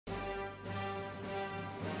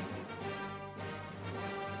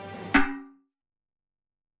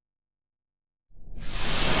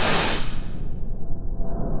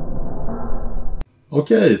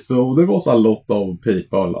Okay, so there was a lot of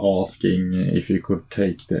people asking if you could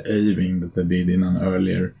take the aiming that I did in an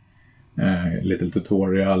earlier little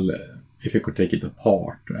tutorial, if you could take it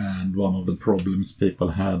apart. And one of the problems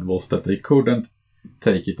people had was that they couldn't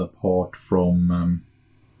take it apart from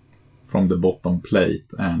the bottom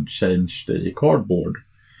plate and change the cardboard.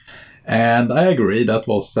 And I agree, that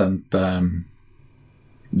wasn't the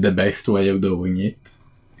best way of doing it.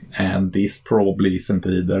 And this probably isn't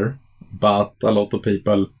either. But a lot of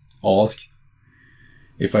people asked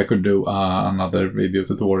if I could do another video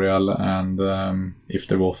tutorial and if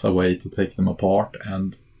there was a way to take them apart.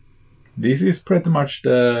 And this is pretty much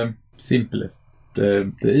the simplest,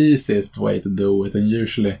 the easiest way to do it. And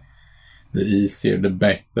usually the easier the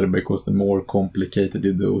better, because the more complicated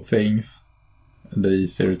you do things, the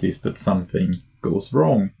easier it is that something goes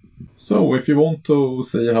wrong. So if you want to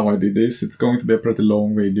see how I did this, it's going to be a pretty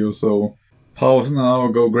long video, so pause now,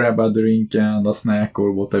 go grab a drink and a snack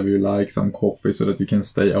or whatever you like, some coffee, so that you can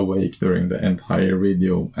stay awake during the entire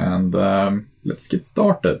video. And let's get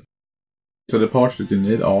started. So the parts that you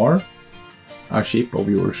need are a chip of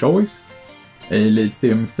your choice, a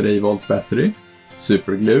lithium 3-volt battery,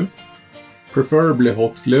 super glue, preferably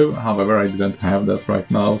hot glue, however I didn't have that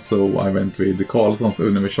right now, so I went with the Karlsons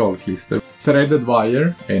Universal Glue, threaded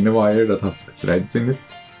wire, any wire that has threads in it,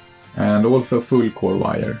 and also full core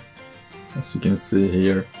wire. As you can see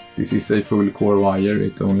here, this is a full core wire,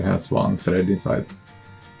 it only has one thread inside.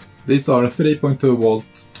 These are 3.2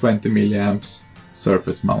 volt, 20 milliamps,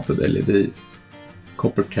 surface mounted LEDs.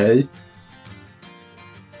 Copper tape.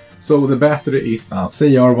 So the battery is a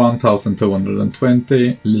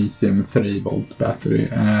CR1220 lithium 3-volt battery,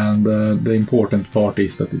 and the important part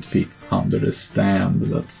is that it fits under the stand.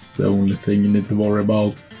 That's the only thing you need to worry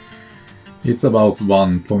about. It's about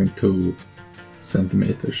 1.2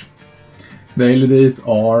 centimeters. The LEDs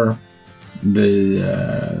are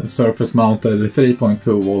the surface mounted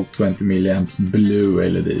 3.2 volt 20 milliamps blue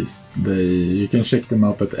LEDs. You can check them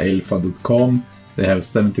up at alpha.com. They have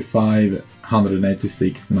 75,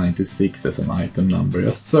 186, 96 as an item number.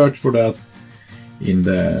 Just search for that in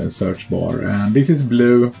the search bar. And this is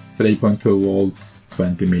blue, 3.2 volt,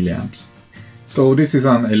 20 milliamps. So this is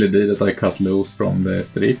an LED that I cut loose from the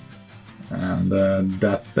strip. And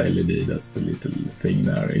that's the LED, that's the little thing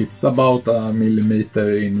there. It's about a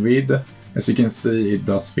millimeter in width. As you can see, it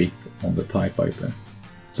does fit on the TIE Fighter.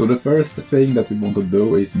 So the first thing that we want to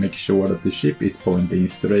do is make sure that the ship is pointing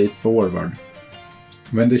straight forward.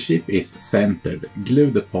 When the ship is centered,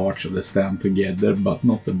 glue the parts of the stand together, but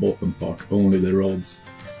not the bottom part, only the rods.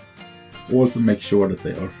 Also make sure that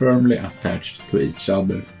they are firmly attached to each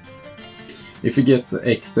other. If you get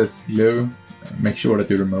excess glue, make sure that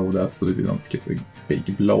you remove that so that you don't get a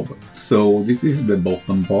big blob. So this is the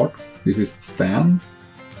bottom part, this is the stand.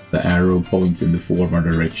 The arrow points in the forward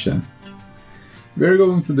direction. We're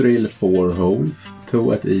going to drill 4 holes,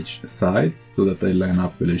 2 at each side, so that they line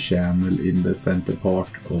up with the channel in the center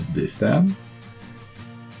part of the stand.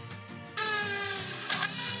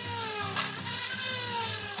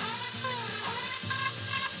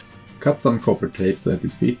 Cut some copper tape so that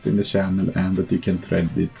it fits in the channel and that you can thread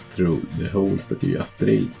it through the holes that you just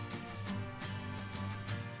drilled.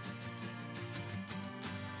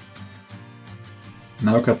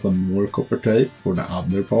 Now cut some more copper tape for the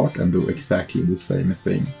other part and do exactly the same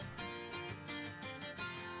thing.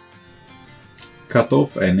 Cut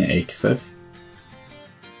off any excess.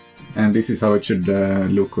 And this is how it should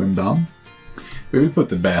look when done. We will put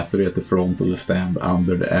the battery at the front of the stand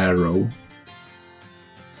under the arrow.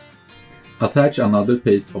 Attach another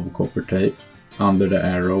piece of copper tape under the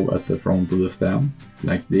arrow at the front of the stand,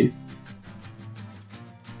 like this.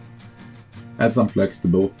 Add some flux to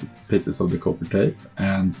both pieces of the copper tape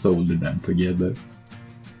and solder them together.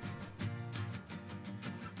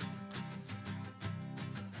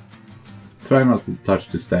 Try not to touch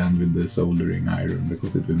the stand with the soldering iron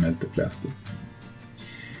because it will melt the plastic.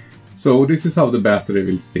 So this is how the battery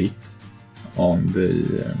will sit on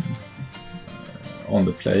the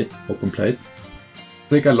plate, bottom plate.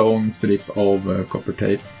 Take a long strip of copper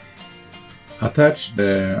tape. Attach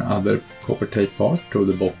the other copper tape part to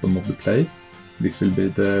the bottom of the plate. This will be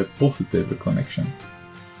the positive connection.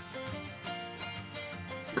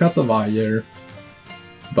 Cut a wire,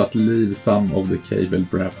 but leave some of the cable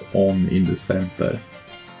wrap on in the center.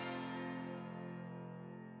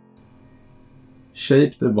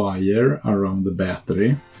 Shape the wire around the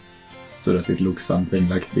battery so that it looks something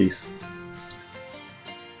like this.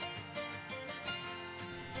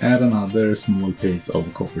 Add another small piece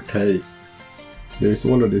of copper tape. There is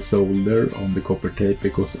already solder on the copper tape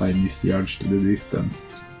because I misjudged the distance.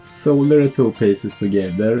 Solder the two pieces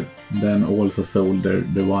together, then also solder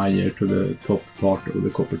the wire to the top part of the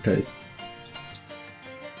copper tape.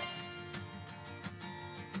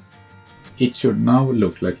 It should now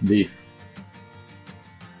look like this.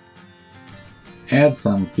 Add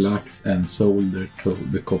some flux and solder to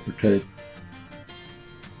the copper tape.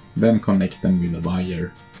 Then connect them with a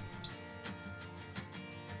wire.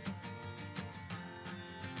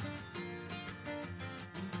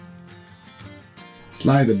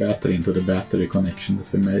 Slide the battery into the battery connection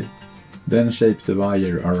that we made. Then shape the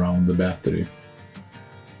wire around the battery.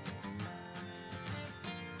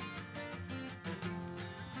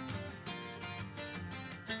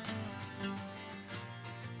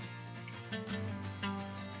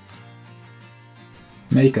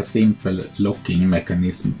 Make a simple locking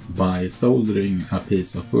mechanism by soldering a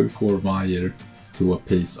piece of full core wire to a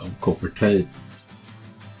piece of copper tape.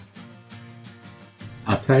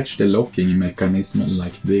 Attach the locking mechanism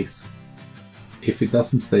like this. If it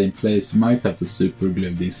doesn't stay in place, you might have to super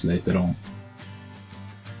glue this later on.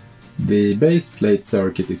 The base plate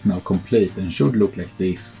circuit is now complete and should look like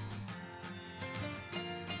this.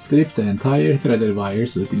 Strip the entire threaded wire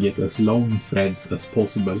so that you get as long threads as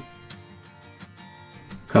possible.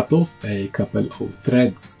 Cut off a couple of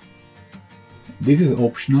threads. This is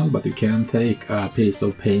optional, but you can take a piece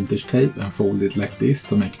of painter's tape and fold it like this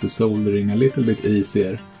to make the soldering a little bit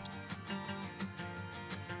easier.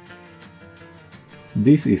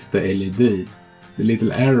 This is the LED. The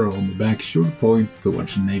little arrow on the back should point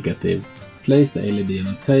towards negative. Place the LED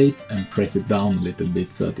on a tape and press it down a little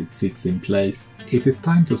bit so that it sits in place. It is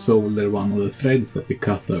time to solder one of the threads that we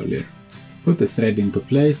cut earlier. Put the thread into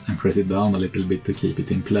place and press it down a little bit to keep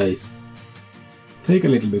it in place. Take a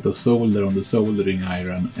little bit of solder on the soldering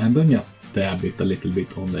iron and then just dab it a little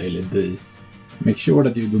bit on the LED. Make sure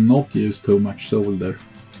that you do not use too much solder.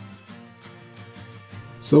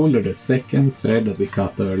 Solder the second thread that we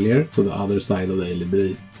cut earlier to the other side of the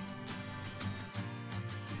LED.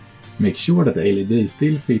 Make sure that the LED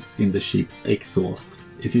still fits in the ship's exhaust.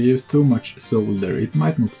 If you use too much solder, it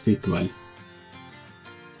might not sit well.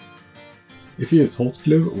 If you use hot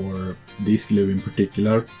glue, or this glue in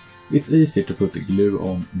particular, it's easier to put the glue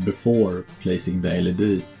on before placing the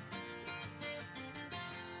LED.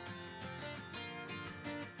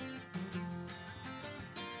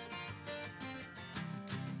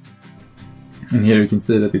 And here you can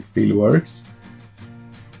see that it still works.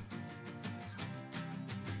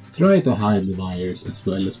 Try to hide the wires as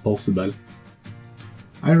well as possible.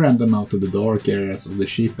 I ran them out to the dark areas of the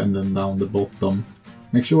ship and then down the bottom.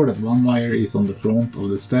 Make sure that one wire is on the front of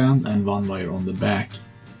the stand and one wire on the back.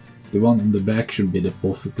 The one on the back should be the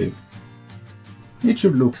positive. It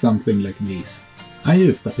should look something like this. I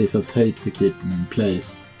used a piece of tape to keep them in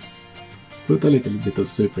place. Put a little bit of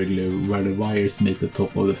super glue where the wires meet the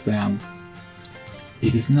top of the stand.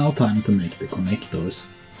 It is now time to make the connectors.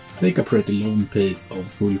 Take a pretty long piece of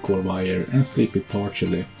full core wire and strip it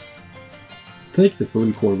partially. Take the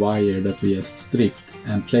full core wire that we just stripped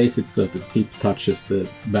and place it so that the tip touches the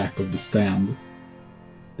back of the stand.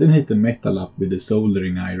 Then hit the metal up with the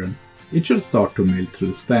soldering iron. It should start to melt through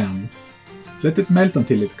the stand. Let it melt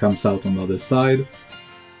until it comes out on the other side.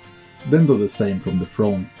 Then do the same from the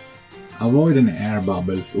front. Avoid any air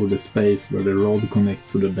bubbles or the space where the rod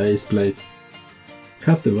connects to the base plate.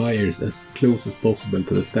 Cut the wires as close as possible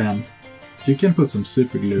to the stand. You can put some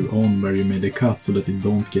super glue on where you made a cut so that you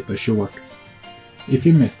don't get a short. If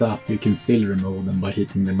you mess up, you can still remove them by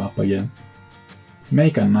heating them up again.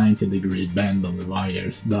 Make a 90-degree bend on the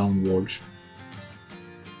wires downwards.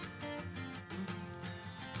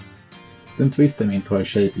 Then twist them into a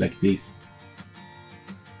shape like this.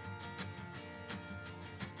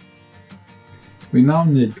 We now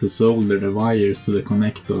need to solder the wires to the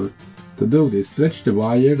connector. To do this, stretch the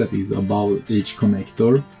wire that is above each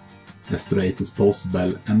connector as straight as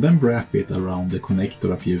possible and then wrap it around the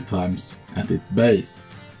connector a few times at its base.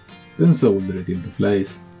 Then solder it into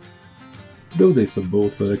place. Do this for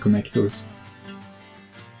both of the connectors.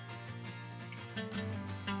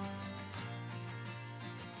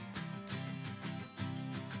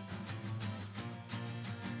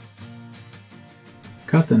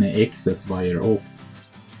 Cut any excess wire off.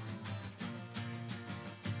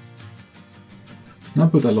 Now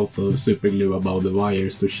put a lot of super glue above the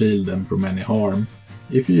wires to shield them from any harm.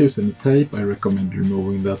 If you use any tape, I recommend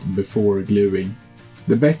removing that before gluing.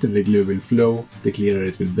 The better the glue will flow, the clearer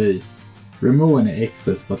it will be. Remove any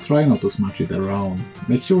excess, but try not to smudge it around.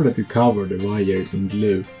 Make sure that you cover the wires in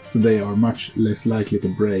glue, so they are much less likely to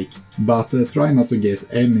break. But try not to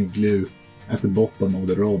get any glue at the bottom of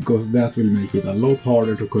the rod, because that will make it a lot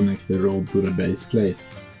harder to connect the rod to the base plate.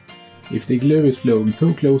 If the glue is flowing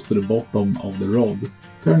too close to the bottom of the rod,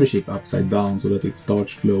 turn the ship upside down so that it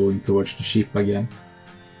starts flowing towards the ship again.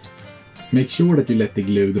 Make sure that you let the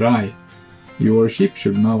glue dry. Your ship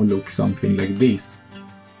should now look something like this.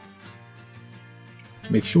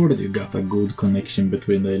 Make sure that you got a good connection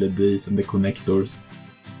between the LEDs and the connectors.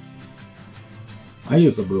 I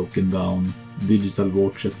use a broken down digital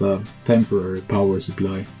watch as a temporary power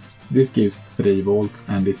supply. This gives 3 volts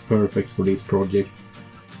and is perfect for this project.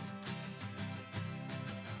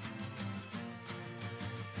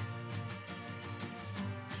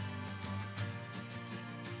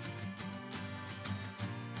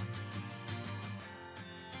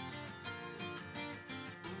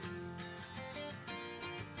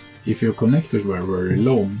 If your connectors were very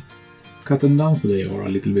long, cut them down so they are a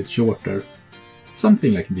little bit shorter,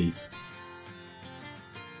 something like this.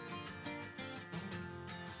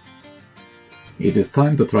 It is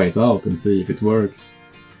time to try it out and see if it works.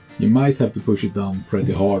 You might have to push it down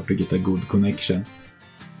pretty hard to get a good connection.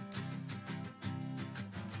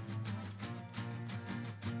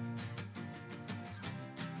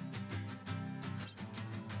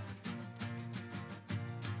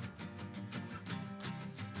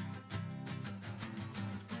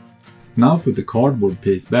 Now put the cardboard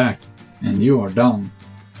piece back, and you are done.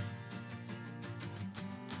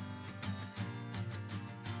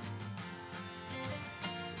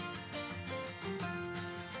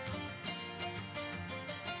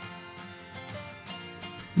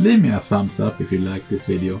 Leave me a thumbs up if you liked this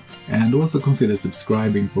video, and also consider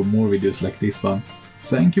subscribing for more videos like this one.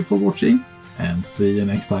 Thank you for watching, and see you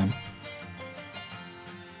next time.